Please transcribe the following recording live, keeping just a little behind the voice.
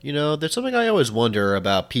You know, there's something I always wonder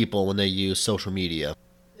about people when they use social media.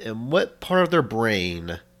 And what part of their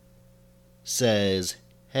brain says,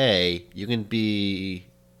 hey, you can be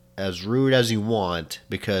as rude as you want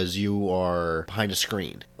because you are behind a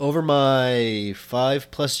screen. Over my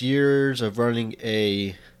 5+ years of running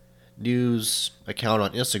a news account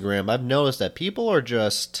on Instagram, I've noticed that people are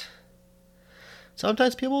just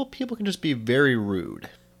sometimes people can just be very rude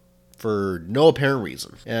for no apparent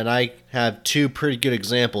reason. And I have two pretty good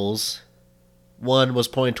examples. One was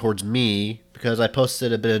pointing towards me because I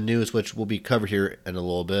posted a bit of news which will be covered here in a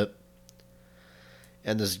little bit.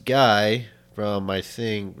 And this guy from, I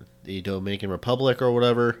think, the Dominican Republic or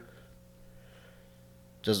whatever,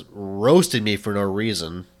 just roasted me for no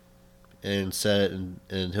reason and said,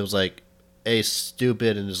 and he was like, hey,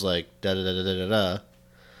 stupid, and just like, da da da da da da.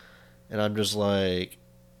 And I'm just like,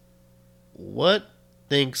 what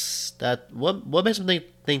what makes him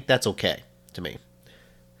think that's okay to me?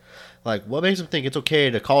 Like, what makes him think it's okay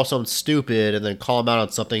to call someone stupid and then call him out on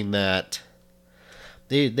something that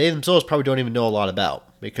they themselves probably don't even know a lot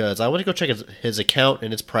about? Because I went to go check his account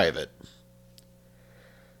and it's private.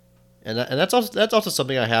 And that's also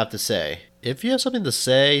something I have to say. If you have something to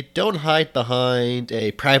say, don't hide behind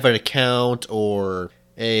a private account or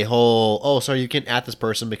a whole, oh, sorry, you can't at this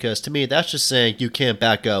person, because to me, that's just saying you can't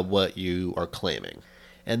back up what you are claiming.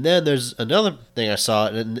 And then there's another thing I saw,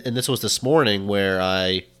 and this was this morning, where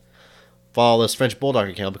I follow this French Bulldog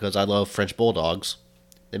account because I love French Bulldogs.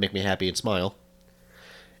 They make me happy and smile.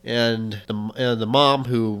 And the mom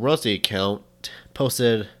who runs the account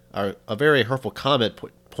posted a very hurtful comment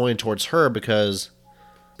pointing towards her because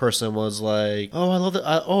person was like, "Oh, I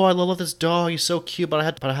love this dog. He's so cute, but I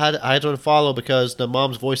had to unfollow because the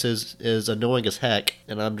mom's voice is annoying as heck."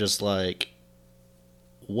 And I'm just like,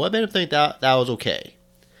 what made him think that was okay?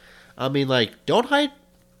 I mean, like, don't hide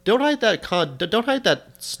that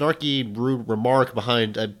snarky, rude remark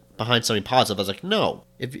behind something positive. I was like, no,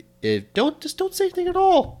 if don't say anything at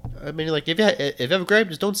all. I mean, like, if you have a gripe,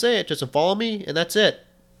 just don't say it. Just follow me, and that's it.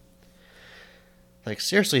 Like,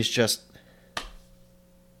 seriously, it's just,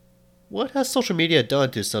 what has social media done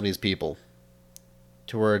to some of these people?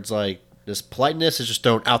 Towards, like, this politeness is just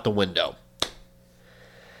thrown out the window.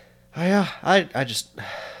 I just,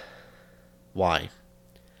 why?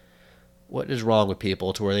 What is wrong with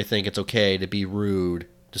people to where they think it's okay to be rude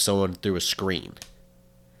to someone through a screen?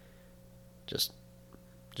 Just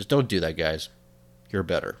don't do that, guys. You're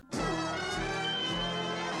better.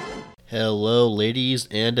 Hello, ladies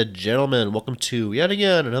and gentlemen. Welcome to, yet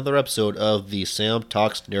again, another episode of the Sam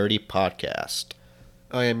Talks Nerdy podcast.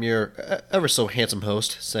 I am your ever so handsome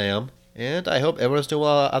host, Sam, and I hope everyone's doing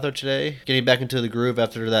well out there today, getting back into the groove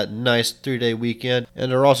after that nice 3-day weekend,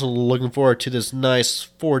 and are also looking forward to this nice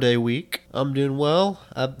 4-day week. I'm doing well.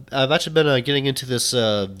 I've actually been getting into this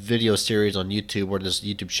video series on YouTube, or this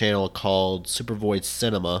YouTube channel called Super Void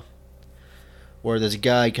Cinema, where this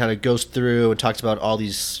guy kind of goes through and talks about all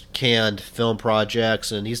these canned film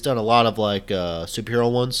projects, and he's done a lot of like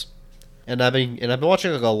superhero ones. And I've been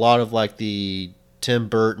watching like a lot of like the Tim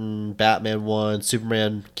Burton Batman one,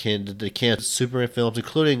 the canned Superman films,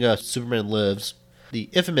 including Superman Lives, the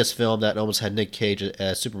infamous film that almost had Nick Cage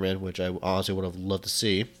as Superman, which I honestly would have loved to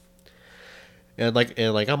see. And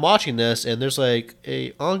I'm watching this, and there's like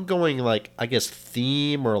a ongoing, like, I guess,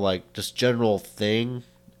 theme or like just general thing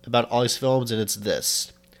about all these films, and it's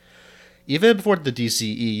this. Even before the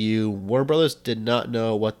DCEU, Warner Brothers did not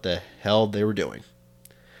know what the hell they were doing.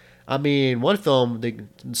 I mean, one film,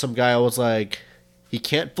 some guy was like, he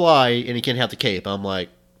can't fly and he can't have the cape. I'm like,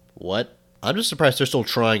 what? I'm just surprised they're still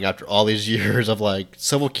trying after all these years of like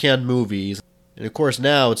several canned movies. And of course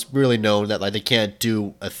now it's really known that like they can't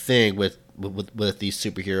do a thing with these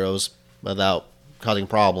superheroes without causing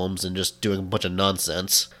problems and just doing a bunch of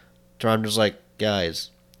nonsense. So I'm just like,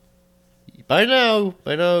 guys, By now,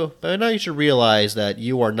 you should realize that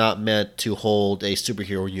you are not meant to hold a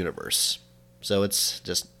superhero universe. So it's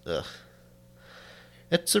just, ugh.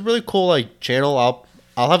 It's a really cool channel.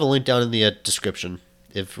 I'll have a link down in the description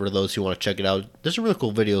for those who want to check it out. There's a really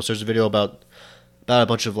cool video. So there's a video about a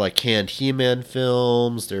bunch of like canned He-Man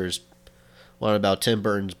films. There's one about Tim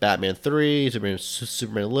Burton's Batman 3,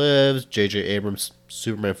 Superman Lives, J.J. Abrams'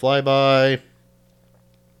 Superman Flyby.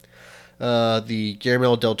 The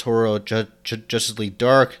Guillermo del Toro Justice League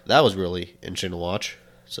Dark, that was really interesting to watch.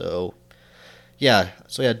 So yeah,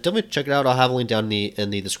 definitely check it out. I'll have a link down in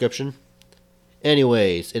the description.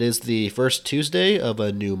 Anyways, it is the first Tuesday of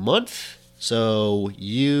a new month, so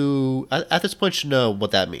you at this point should know what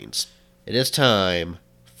that means. It is time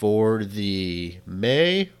for the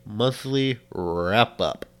May monthly wrap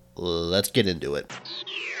up. Let's get into it.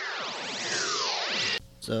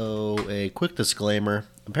 So, a quick disclaimer.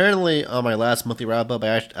 Apparently, on my last monthly wrap-up,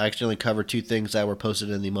 I accidentally covered two things that were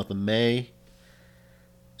posted in the month of May.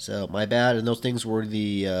 So, my bad. And those things were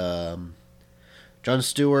the Jon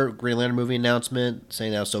Stewart Green Lantern movie announcement,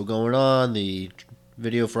 saying that's still going on, the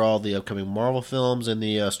video for all the upcoming Marvel films, and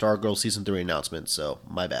the Stargirl Season 3 announcement. So,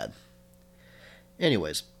 my bad.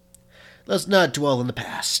 Anyways, let's not dwell in the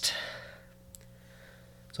past.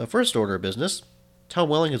 So, first order of business. Tom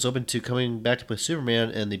Welling is open to coming back to play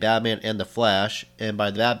Superman in the Batman and the Flash. And by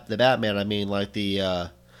the Batman, I mean like the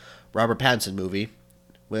Robert Pattinson movie.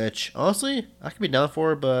 Which, honestly, I could be down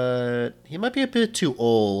for, but he might be a bit too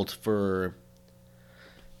old for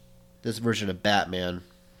this version of Batman.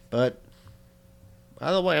 But,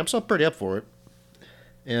 either way, I'm still pretty up for it.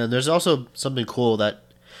 And there's also something cool that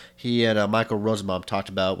he and Michael Rosenbaum talked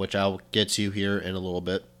about, which I'll get to here in a little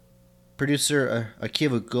bit. Producer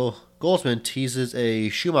Akiva Goldsman teases a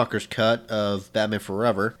Schumacher's cut of Batman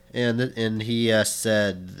Forever, and he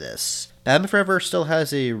said this: Batman Forever still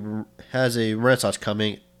has a renaissance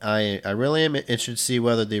coming. I really am interested to see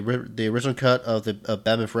whether the original cut of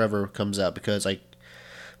Batman Forever comes out because I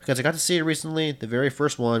got to see it recently, the very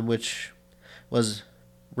first one, which was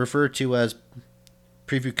referred to as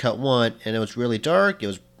Preview Cut 1, and it was really dark.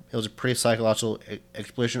 It was a pretty psychological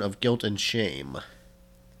exploration of guilt and shame.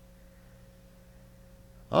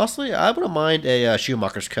 Honestly, I wouldn't mind a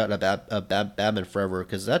Schumacher's cut of Batman Forever,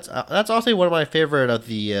 because that's honestly one of my favorite of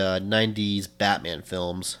the 90s Batman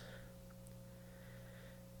films.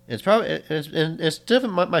 It's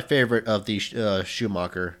definitely my favorite of the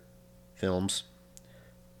Schumacher films.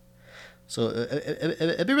 So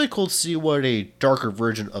it'd be really cool to see what a darker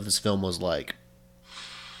version of this film was like.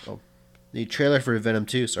 Oh, the trailer for Venom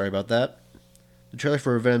 2, sorry about that. The trailer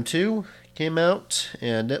for Venom 2 came out,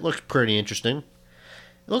 and it looks pretty interesting.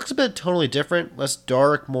 It looks a bit totally different, less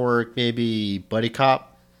dark, more maybe buddy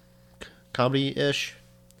cop comedy-ish.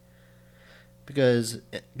 Because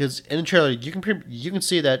in the trailer you can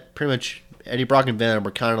see that pretty much Eddie Brock and Venom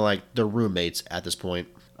are kind of like their roommates at this point.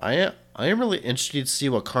 I am really interested to see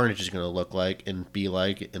what Carnage is going to look like and be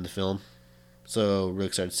like in the film. So really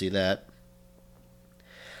excited to see that.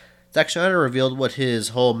 Zack Snyder revealed what his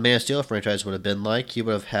whole Man of Steel franchise would have been like. He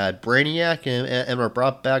would have had Brainiac and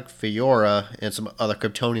brought back Fiora and some other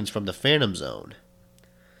Kryptonians from the Phantom Zone.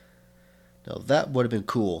 Now that would have been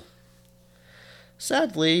cool.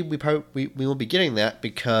 Sadly, we won't be getting that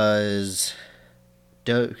because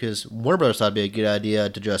Warner Bros. Thought it'd be a good idea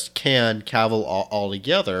to just can Cavill all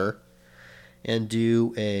together and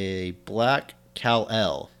do a Black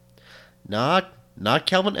Kal-El. Not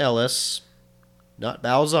Calvin Ellis. Not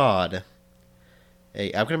Val-Zod,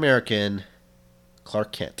 a African-American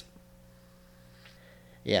Clark Kent.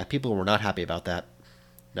 Yeah, people were not happy about that.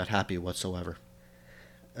 Not happy whatsoever.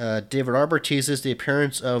 David Arbor teases the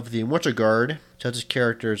appearance of the Winter Guard, such as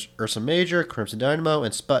characters Ursa Major, Crimson Dynamo,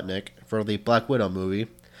 and Sputnik for the Black Widow movie.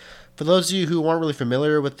 For those of you who aren't really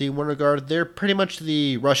familiar with the Winter Guard, they're pretty much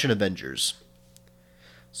the Russian Avengers.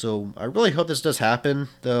 So I really hope this does happen,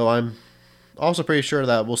 though I'm also pretty sure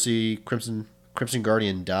that we'll see Crimson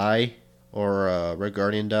Guardian die, or Red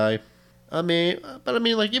Guardian die. Like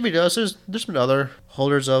if he does, there's been other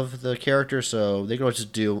holders of the character, so they can always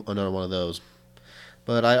just do another one of those.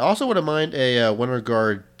 But I also wouldn't mind a Winter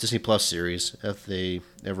Guard Disney Plus series if they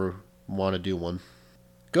ever want to do one.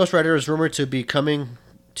 Ghost Rider is rumored to be coming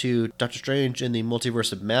to Doctor Strange in the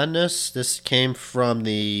Multiverse of Madness. This came from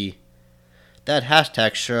that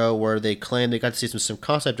hashtag show where they claimed they got to see some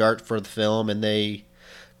concept art for the film, and they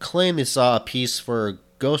claim they saw a piece for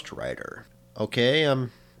Ghost Rider. Okay,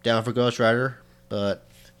 I'm down for Ghost Rider, but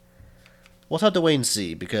we'll have to wait and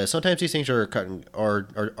see, because sometimes these things are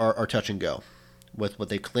touch and go with what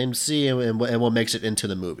they claim to see and what makes it into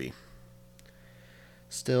the movie.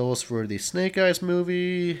 Stills for the Snake Eyes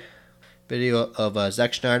movie. Video of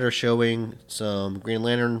Zack Snyder showing some Green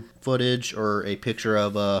Lantern footage, or a picture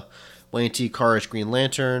of Wayne T. Carr's Green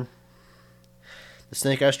Lantern. The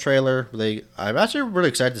Snake Eyes trailer. I'm actually really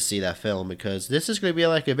excited to see that film, because this is going to be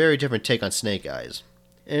like a very different take on Snake Eyes.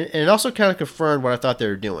 And it also kind of confirmed what I thought they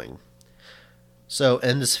were doing. So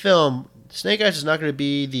in this film, Snake Eyes is not going to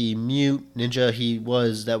be the mute ninja he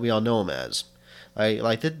was that we all know him as.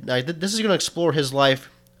 This is going to explore his life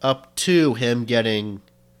up to him getting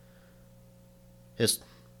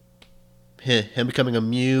him becoming a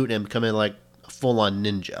mute and becoming like a full-on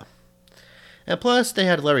ninja. And plus, they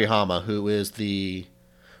had Larry Hama, who is the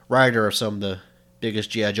writer of some of the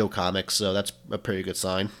biggest G.I. Joe comics, so that's a pretty good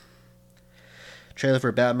sign. Trailer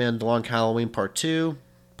for Batman The Long Halloween Part 2.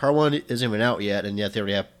 Part 1 isn't even out yet, and yet they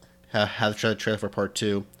already have the trailer for Part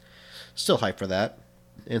 2. Still hyped for that.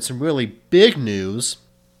 And some really big news.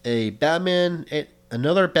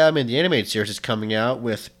 Another Batman the Animated Series is coming out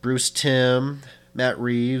with Bruce Timm, Matt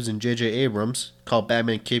Reeves, and J.J. Abrams, called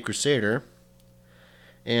Batman Cape Crusader.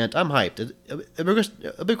 And I'm hyped.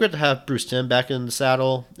 It'd be great to have Bruce Timm back in the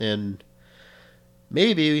saddle, and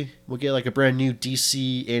maybe we'll get like a brand new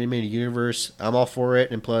DC animated universe. I'm all for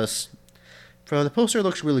it, and plus, from the poster, it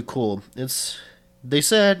looks really cool. They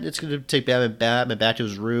said it's going to take Batman back to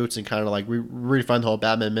his roots and kind of like redefine the whole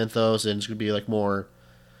Batman mythos, and it's going to be like more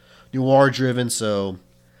noir driven. So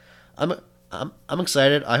I'm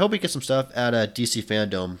excited. I hope we get some stuff at DC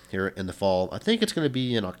Fandom here in the fall. I think it's going to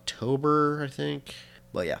be in October, I think.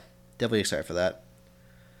 But yeah, definitely excited for that.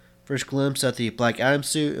 First glimpse at the Black Adam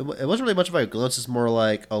suit. It wasn't really much of a glimpse. It's more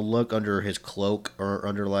like a look under his cloak or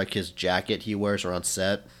under like his jacket he wears around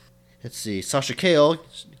set. Let's see. Sasha Cale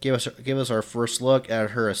gave us our first look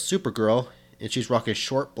at her as Supergirl, and she's rocking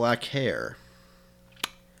short black hair.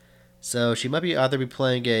 So she might either be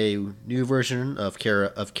playing a new version of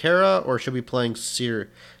Kara, or she'll be playing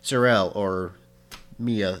Cyril or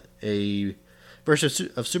Mia, a version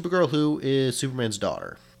of Supergirl who is Superman's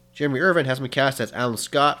daughter. Jeremy Irvin has been cast as Alan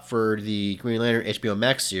Scott for the Green Lantern HBO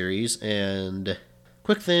Max series, and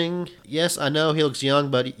quick thing, yes, I know he looks young,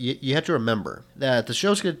 but you have to remember that the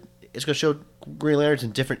show's going to show Green Lanterns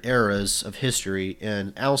in different eras of history,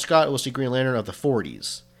 and Alan Scott was the Green Lantern of the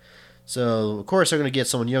 40s. So, of course, they're going to get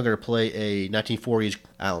someone younger to play a 1940s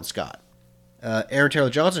Alan Scott. Aaron Taylor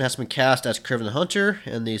Johnson has been cast as Kraven the Hunter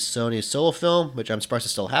in the Sony solo film, which I'm surprised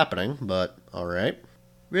is still happening, but alright.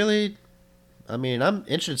 Really, I mean, I'm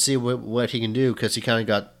interested to see what he can do, because he kind of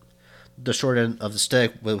got the short end of the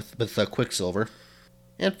stick with Quicksilver.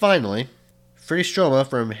 And finally, Freddie Stroma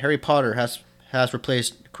from Harry Potter has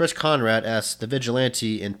replaced Chris Conrad as the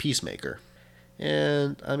Vigilante in Peacemaker.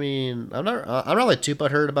 And I mean, I'm not like too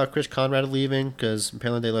butthurt about Chris Conrad leaving, because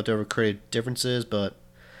apparently they left over creative differences. But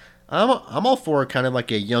I'm all for kind of like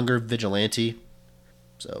a younger Vigilante.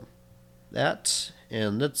 So that,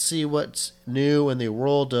 and let's see what's new in the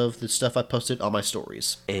world of the stuff I posted on my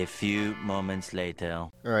stories. A few moments later.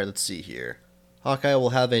 All right, let's see here. Hawkeye will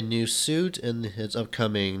have a new suit in his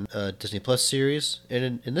upcoming Disney Plus series,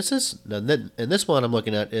 and this one I'm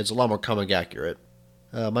looking at is a lot more comic accurate.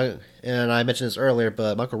 And I mentioned this earlier,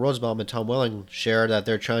 but Michael Rosenbaum and Tom Welling shared that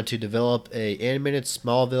they're trying to develop a animated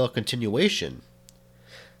Smallville continuation.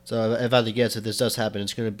 So if I had to guess, if this does happen,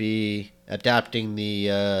 it's going to be adapting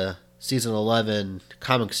the season 11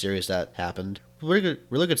 comic series that happened. Really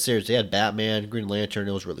good series. They had Batman, Green Lantern.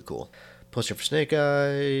 It was really cool. Poster for Snake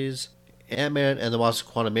Eyes. Ant-Man and the Wasp: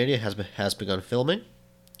 Quantumania has begun filming.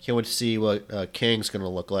 Can't wait to see what Kang's going to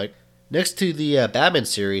look like. Next to the Batman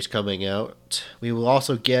series coming out, we will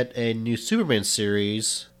also get a new Superman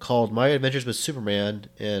series called My Adventures with Superman,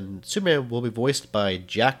 and Superman will be voiced by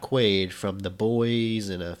Jack Quaid from The Boys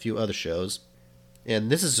and a few other shows. And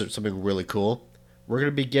this is something really cool. We're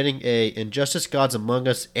going to be getting a Injustice Gods Among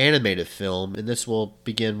Us animated film, and this will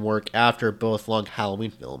begin work after both long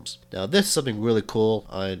Halloween films. Now, this is something really cool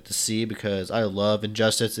to see, because I love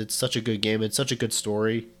Injustice. It's such a good game. It's such a good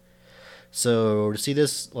story. So to see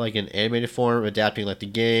this like in animated form, adapting like the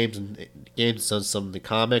games and some of the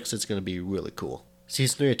comics, it's going to be really cool.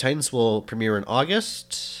 Season 3 of Titans will premiere in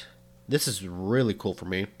August. This is really cool for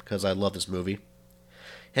me because I love this movie.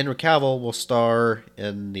 Henry Cavill will star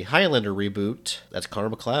in the Highlander reboot. That's Connor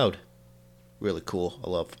McLeod. Really cool.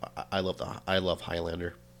 I love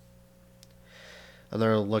Highlander.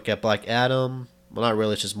 Another look at Black Adam. Well, not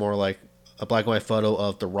really. It's just more like a black and white photo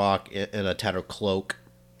of The Rock in a tattered cloak.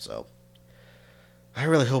 So I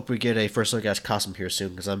really hope we get a first look at his costume here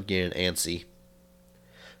soon, because I'm getting antsy.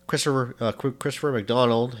 Christopher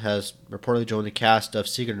McDonald has reportedly joined the cast of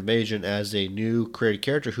Secret Invasion as a new created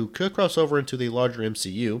character who could cross over into the larger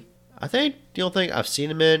MCU. I think the only thing I've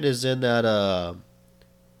seen him in is in that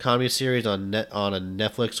comedy series on a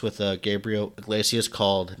Netflix with Gabriel Iglesias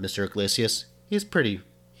called Mr. Iglesias. He's pretty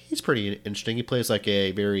interesting. He plays like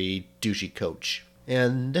a very douchey coach.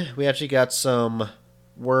 And we actually got some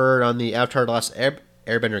word on the Avatar: The Last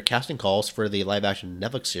Airbender casting calls for the live-action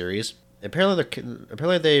Netflix series.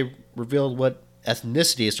 Apparently they revealed what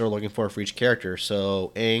ethnicities they're looking for each character.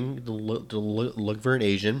 So Aang, the look for an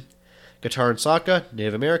Asian. Katara and Sokka,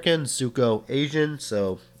 Native American. Zuko, Asian.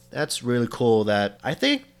 So that's really cool. That I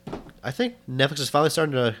think Netflix is finally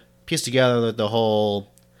starting to piece together the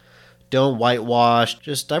whole don't whitewash,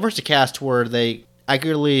 just diverse the cast where they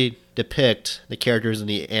accurately depict the characters in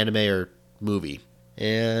the anime or movie.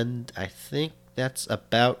 And I think that's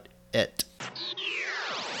about it.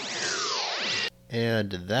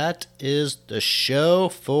 And that is the show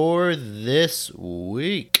for this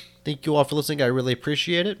week. Thank you all for listening. I really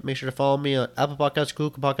appreciate it. Make sure to follow me on Apple Podcasts,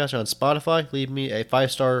 Google Podcasts, and on Spotify. Leave me a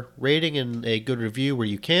 5-star rating and a good review where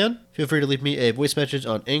you can. Feel free to leave me a voice message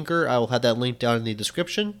on Anchor. I will have that link down in the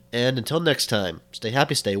description. And until next time, stay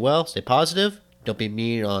happy, stay well, stay positive. Don't be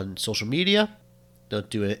mean on social media. Don't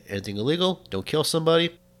do anything illegal. Don't kill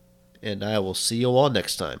somebody. And I will see you all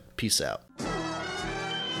next time. Peace out.